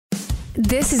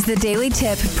This is the Daily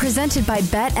Tip presented by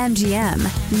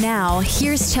BetMGM. Now,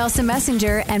 here's Chelsea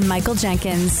Messenger and Michael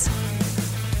Jenkins.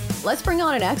 Let's bring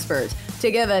on an expert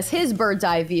to give us his bird's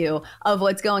eye view of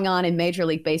what's going on in Major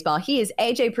League Baseball. He is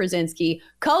AJ Pierzynski,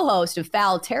 co-host of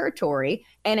Foul Territory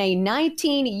and a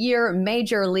 19-year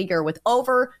major leaguer with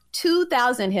over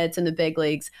 2,000 hits in the big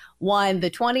leagues, won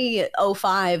the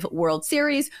 2005 World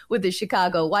Series with the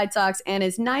Chicago White Sox, and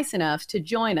is nice enough to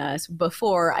join us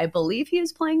before I believe he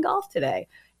is playing golf today.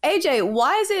 AJ,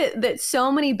 why is it that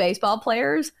so many baseball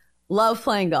players love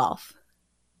playing golf?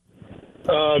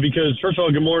 Because, first of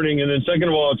all, good morning. And then second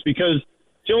of all, it's because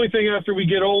it's the only thing after we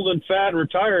get old and fat and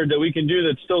retired that we can do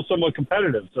that's still somewhat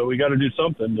competitive. So we got to do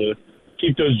something to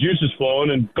keep those juices flowing.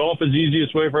 And golf is the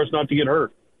easiest way for us not to get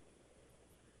hurt.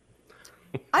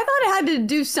 I thought it had to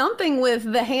do something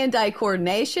with the hand-eye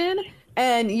coordination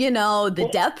and, the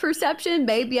depth perception.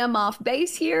 Maybe I'm off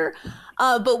base here.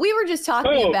 But we were just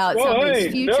talking about some of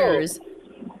these futures.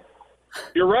 No.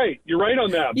 You're right. You're right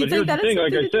on that. But here's the thing,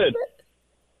 like I said.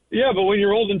 Yeah, but when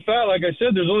you're old and fat, like I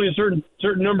said, there's only a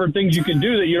certain number of things you can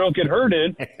do that you don't get hurt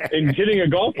in, and hitting a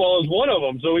golf ball is one of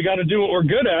them. So we got to do what we're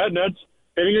good at, and that's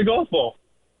hitting a golf ball.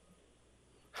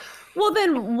 Well,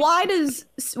 then why do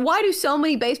so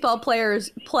many baseball players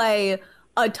play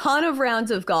a ton of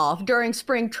rounds of golf during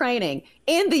spring training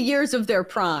in the years of their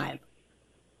prime?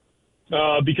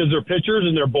 Because they're pitchers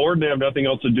and they're bored and they have nothing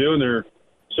else to do,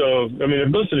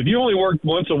 listen, if you only worked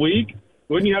once a week,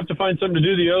 wouldn't you have to find something to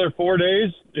do the other 4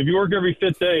 days? If you work every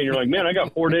fifth day and you're like, man, I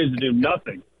got 4 days to do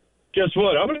nothing. Guess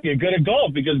what? I'm going to get good at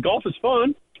golf because golf is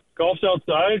fun. Golf's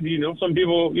outside. Some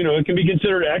people, it can be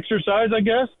considered exercise, I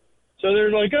guess. So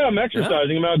they're like, I'm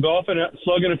exercising. I'm out golfing,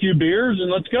 slugging a few beers,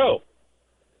 and let's go.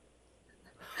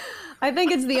 I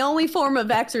think it's the only form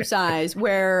of exercise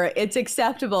where it's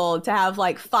acceptable to have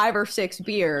like 5 or 6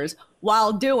 beers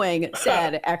while doing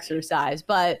said exercise.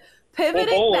 But pivoting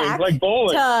bowling, back like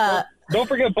bowling. to... Don't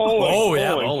forget bowling. Oh,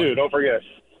 yeah, bowling, too. Don't forget.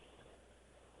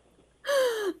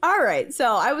 All right.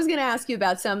 So I was going to ask you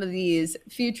about some of these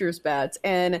futures bets,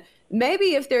 and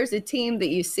maybe if there's a team that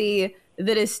you see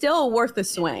that is still worth the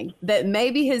swing, that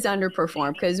maybe has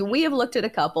underperformed, because we have looked at a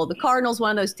couple. The Cardinals,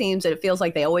 one of those teams that it feels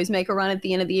like they always make a run at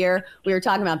the end of the year. We were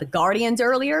talking about the Guardians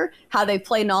earlier, how they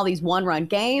played in all these one-run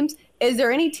games. Is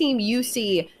there any team you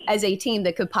see as a team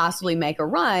that could possibly make a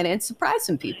run and surprise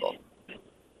some people?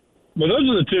 Well, those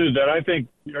are the two that I think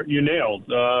you nailed.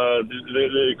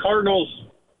 The Cardinals,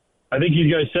 I think you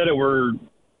guys said it, were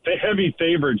heavy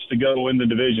favorites to go win the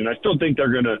division. I still think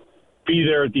they're going to be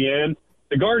there at the end.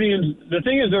 The Guardians, the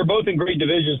thing is they're both in great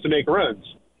divisions to make runs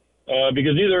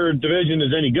because neither division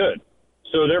is any good.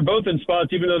 So they're both in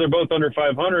spots, even though they're both under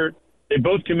 500, they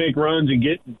both can make runs and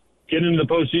get into the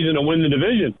postseason and win the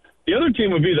division. The other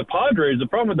team would be the Padres. The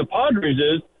problem with the Padres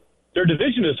is their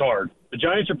division is hard. The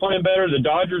Giants are playing better. The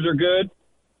Dodgers are good.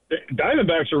 The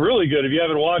Diamondbacks are really good. If you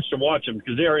haven't watched them, watch them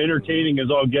because they are entertaining as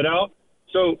all get out.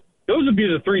 So those would be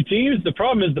the three teams. The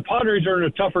problem is the Padres are in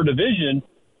a tougher division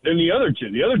than the other two.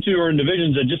 The other two are in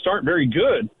divisions that just aren't very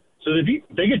good. So if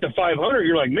they get to 500,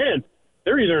 you're like, man,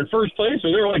 they're either in first place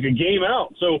or they're like a game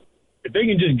out. So if they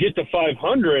can just get to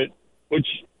 500, which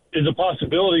is a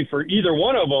possibility for either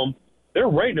one of them, they're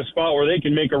right in a spot where they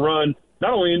can make a run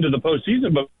not only into the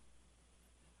postseason, but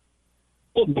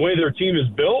the way their team is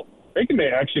built, they can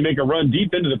actually make a run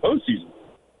deep into the postseason.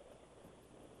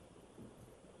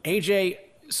 AJ,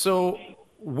 so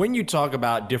when you talk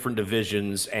about different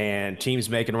divisions and teams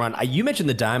making a run, you mentioned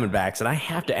the Diamondbacks, and I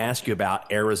have to ask you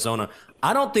about Arizona.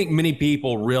 I don't think many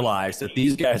people realize that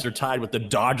these guys are tied with the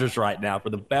Dodgers right now for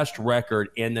the best record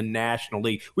in the National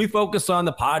League. We focus on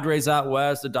the Padres out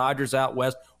west, the Dodgers out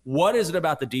west. What is it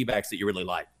about the D-backs that you really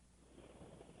like?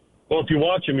 Well, if you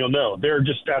watch them, you'll know. They're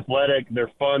just athletic.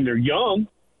 They're fun. They're young.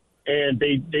 And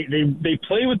they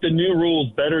play with the new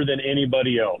rules better than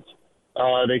anybody else.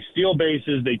 They steal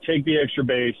bases. They take the extra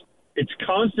base. It's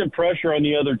constant pressure on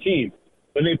the other team.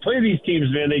 When they play these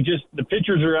teams, man, the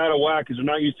pitchers are out of whack because they're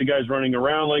not used to guys running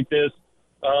around like this.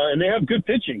 And they have good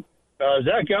pitching.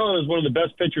 Zach Gallen is one of the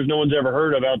best pitchers no one's ever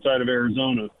heard of outside of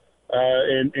Arizona.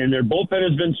 And their bullpen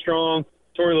has been strong.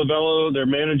 Torey Lovello, their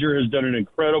manager, has done an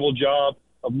incredible job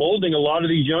of molding a lot of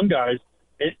these young guys.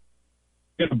 It's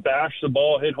going to bash the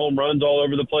ball, hit home runs all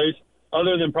over the place,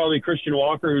 other than probably Christian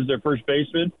Walker, who's their first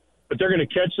baseman. But they're going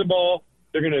to catch the ball.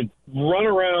 They're going to run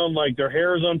around like their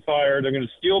hair is on fire. They're going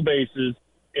to steal bases.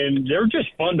 And they're just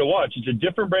fun to watch. It's a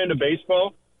different brand of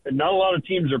baseball, and not a lot of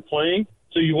teams are playing.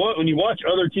 So when you watch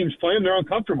other teams play them, they're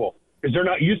uncomfortable because they're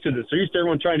not used to this. They're used to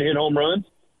everyone trying to hit home runs.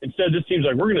 Instead, this team's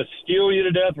like, we're going to steal you to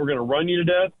death. We're going to run you to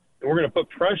death. And we're going to put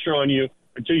pressure on you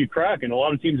until you crack. And a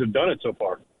lot of teams have done it so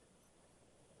far.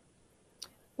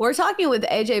 We're talking with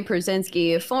AJ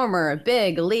Pierzynski, a former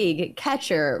big league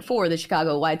catcher for the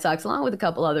Chicago White Sox, along with a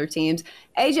couple other teams.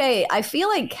 AJ, I feel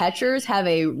like catchers have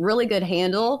a really good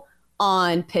handle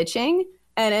on pitching.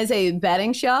 And as a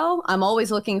betting show, I'm always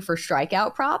looking for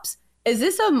strikeout props. Is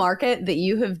this a market that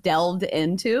you have delved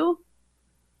into?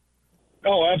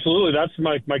 Oh, absolutely.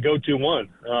 That's my go-to one.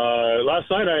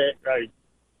 Last night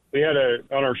we had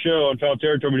on our show on Foul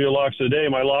Territory, we do locks of the day.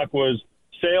 My lock was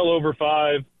Sale over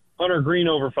 5, Hunter Green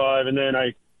over 5, and then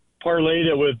I parlayed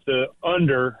it with the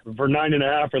under for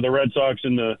 9.5 for the Red Sox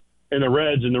and the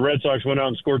Reds, and the Red Sox went out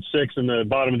and scored 6 in the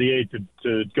bottom of the 8th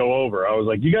to go over. I was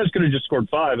like, you guys could have just scored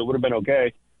 5. It would have been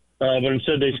okay. But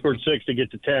instead they scored 6 to get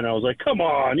to 10. I was like, come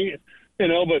on.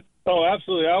 But,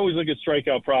 absolutely. I always look at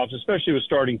strikeout props, especially with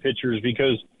starting pitchers,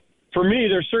 because for me,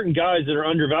 there's certain guys that are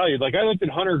undervalued. Like I looked at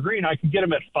Hunter Green. I could get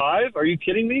him at 5. Are you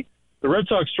kidding me? The Red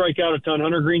Sox strike out a ton.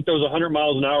 Hunter Green throws 100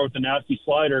 miles an hour with a nasty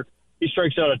slider. He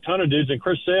strikes out a ton of dudes. And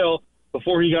Chris Sale,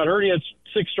 before he got hurt, he had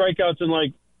 6 strikeouts in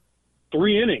like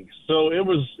 3 innings. So it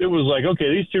was like, okay,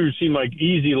 these two seem like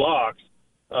easy locks,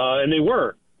 and they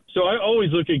were. So I always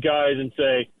look at guys and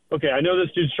say, okay, I know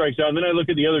this dude strikes out, and then I look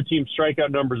at the other team's strikeout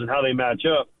numbers and how they match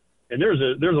up. And there's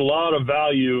a lot of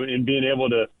value in being able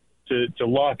to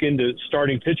lock into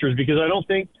starting pitchers, because I don't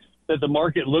think that the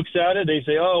market looks at it. They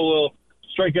say, oh, well,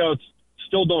 strikeouts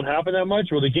still don't happen that much.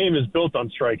 Well, the game is built on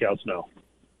strikeouts now.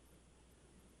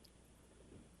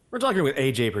 We're talking with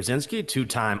AJ Pierzynski,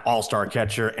 2-time All-Star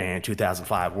catcher and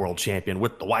 2005 World Champion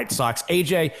with the White Sox.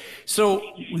 AJ, so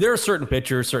there are certain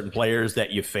pitchers, certain players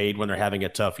that you fade when they're having a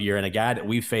tough year, and a guy that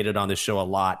we've faded on this show a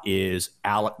lot is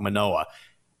Alek Manoah.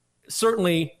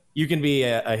 Certainly, you can be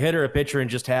a hitter, a pitcher, and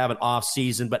just have an off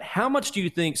season, but how much do you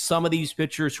think some of these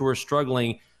pitchers who are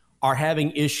struggling are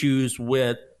having issues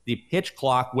with the pitch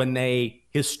clock when they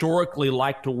historically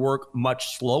like to work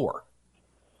much slower?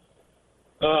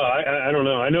 I don't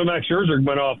know. I know Max Scherzer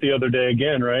went off the other day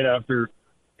again, right? After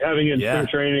having in spring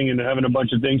training and having a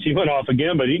bunch of things, he went off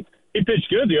again, but he pitched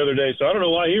good the other day, so I don't know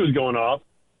why he was going off.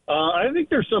 I think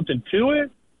there's something to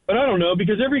it, but I don't know,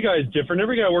 because every guy is different.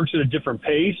 Every guy works at a different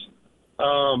pace.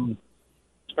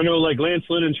 I know, like Lance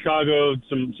Lynn in Chicago,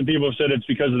 some people have said it's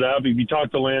because of that. But if you talk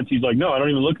to Lance, he's like, no, I don't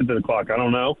even look at the clock. I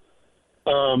don't know.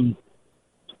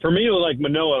 For me, like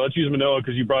Manoah, let's use Manoah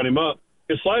because you brought him up.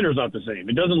 His slider's not the same.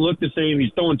 It doesn't look the same.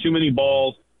 He's throwing too many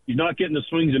balls. He's not getting the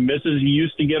swings and misses he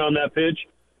used to get on that pitch.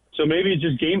 So maybe it's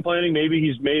just game planning. Maybe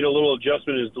he's made a little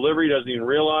adjustment in his delivery, doesn't even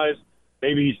realize.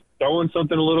 Maybe he's throwing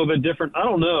something a little bit different. I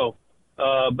don't know.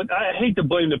 But I hate to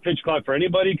blame the pitch clock for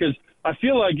anybody, because I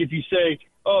feel like if you say,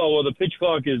 oh, well, the pitch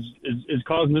clock is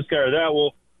causing this guy or that,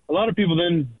 well, a lot of people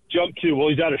then jump to, well,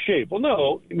 he's out of shape. Well,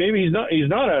 no, maybe he's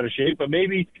not out of shape, but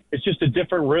maybe it's just a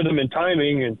different rhythm and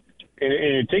timing, and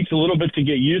it takes a little bit to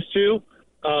get used to.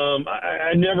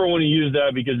 I never want to use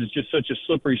that because it's just such a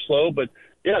slippery slope. But,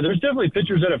 yeah, there's definitely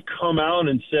pitchers that have come out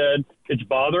and said it's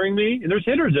bothering me, and there's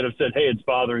hitters that have said, hey, it's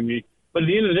bothering me. But at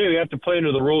the end of the day, we have to play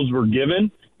under the rules we're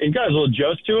given, and guys will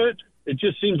adjust to it. It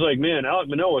just seems like, man, Alek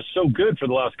Manoah is so good for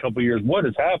the last couple of years. What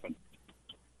has happened?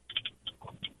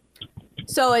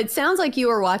 So it sounds like you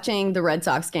were watching the Red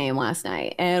Sox game last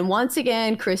night. And once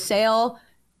again, Chris Sale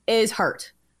is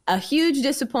hurt. A huge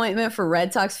disappointment for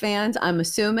Red Sox fans, I'm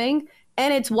assuming.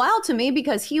 And it's wild to me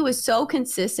because he was so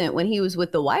consistent when he was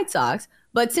with the White Sox.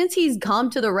 But since he's come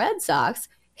to the Red Sox,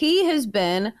 he has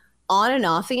been on and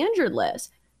off the injured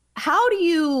list. How do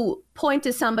you point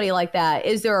to somebody like that?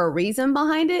 Is there a reason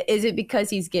behind it? Is it because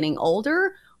he's getting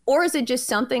older? Or is it just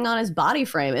something on his body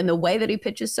frame and the way that he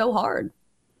pitches so hard?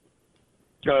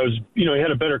 He had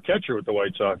a better catcher with the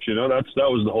White Sox. That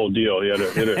was the whole deal. He had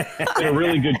a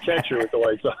really good catcher with the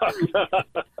White Sox.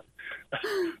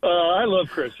 I love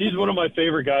Chris. He's one of my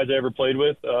favorite guys I ever played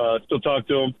with. Still talk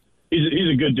to him. He's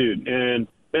a good dude, and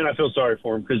man, I feel sorry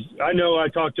for him, because I know I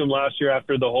talked to him last year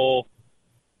after the whole.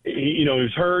 He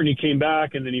was hurt and he came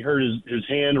back, and then he hurt his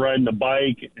hand riding the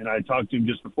bike, and I talked to him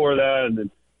just before that, and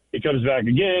then he comes back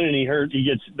again and he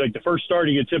gets, like, the first start,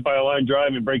 he gets hit by a line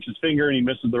drive and breaks his finger and he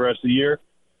misses the rest of the year.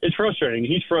 It's frustrating.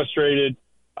 He's frustrated.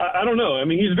 I don't know. I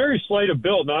mean, he's very slight of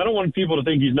build. Now, I don't want people to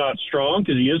think he's not strong,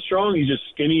 because he is strong. He's just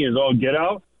skinny as all get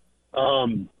out.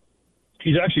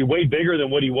 He's actually way bigger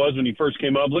than what he was when he first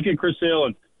came up. Look at Chris Sale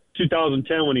in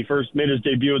 2010 when he first made his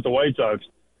debut with the White Sox.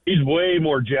 He's way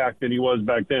more jacked than he was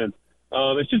back then.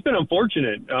 It's just been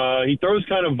unfortunate. He throws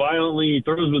kind of violently. He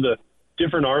throws with a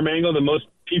different arm angle than most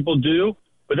people do,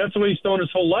 but that's the way he's thrown his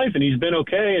whole life, and he's been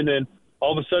okay. And then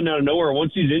all of a sudden, out of nowhere,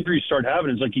 once these injuries start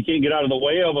happening, it's like you can't get out of the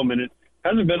way of them, and it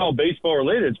hasn't been all baseball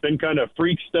related. It's been kind of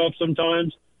freak stuff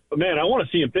sometimes. But, man, I want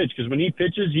to see him pitch, because when he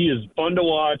pitches, he is fun to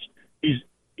watch.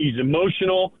 He's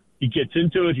emotional. He gets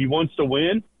into it. He wants to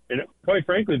win. And quite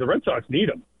frankly, the Red Sox need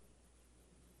him.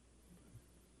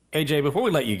 AJ, before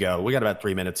we let you go, we got about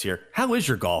 3 minutes here. How is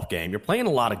your golf game? You're playing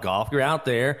a lot of golf. You're out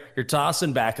there. You're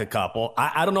tossing back a couple.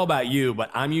 I don't know about you,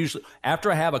 but I'm usually, after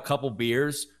I have a couple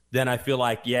beers, then I feel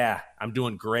like, yeah, I'm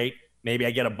doing great. Maybe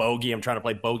I get a bogey. I'm trying to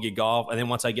play bogey golf. And then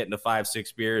once I get into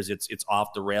 5-6 beers, it's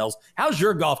off the rails. How's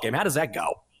your golf game? How does that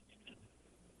go?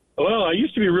 Well, I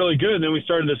used to be really good, and then we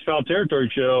started this Foul Territory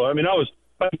show. I mean, I was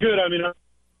good. I mean,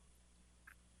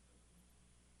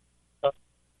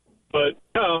 but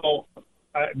now,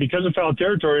 because of Foul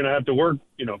Territory and I have to work,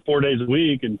 4 days a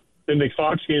week and then make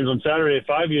Fox games on Saturday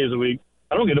 5 days a week,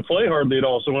 I don't get to play hardly at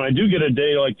all. So when I do get a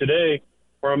day like today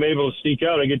where I'm able to sneak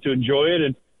out, I get to enjoy it.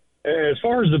 And as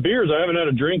far as the beers, I haven't had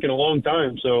a drink in a long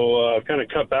time, so I've kind of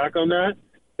cut back on that.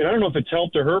 And I don't know if it's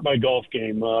helped or hurt my golf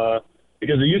game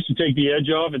because it used to take the edge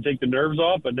off and take the nerves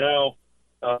off, but now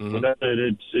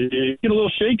it get a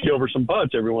little shaky over some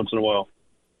putts every once in a while.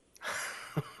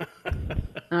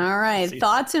 All right.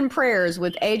 Thoughts and prayers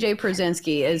with AJ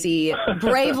Pierzynski as he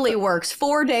bravely works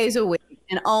 4 days a week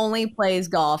and only plays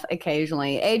golf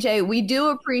occasionally. AJ, we do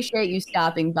appreciate you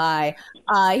stopping by.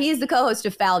 He's the co-host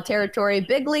of Foul Territory,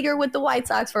 big leaguer with the White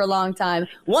Sox for a long time,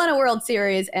 won a World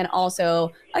Series, and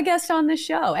also a guest on the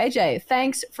show. AJ,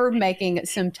 thanks for making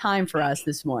some time for us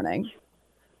this morning.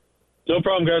 No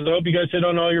problem, guys. I hope you guys hit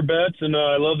on all your bets, and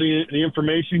I love the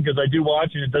information because I do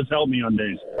watch, and it does help me on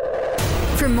days.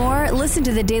 For more, listen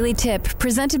to the Daily Tip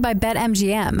presented by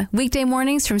BetMGM. Weekday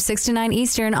mornings from 6 to 9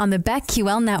 Eastern on the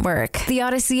BetQL network, the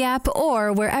Odyssey app,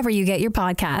 or wherever you get your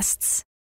podcasts.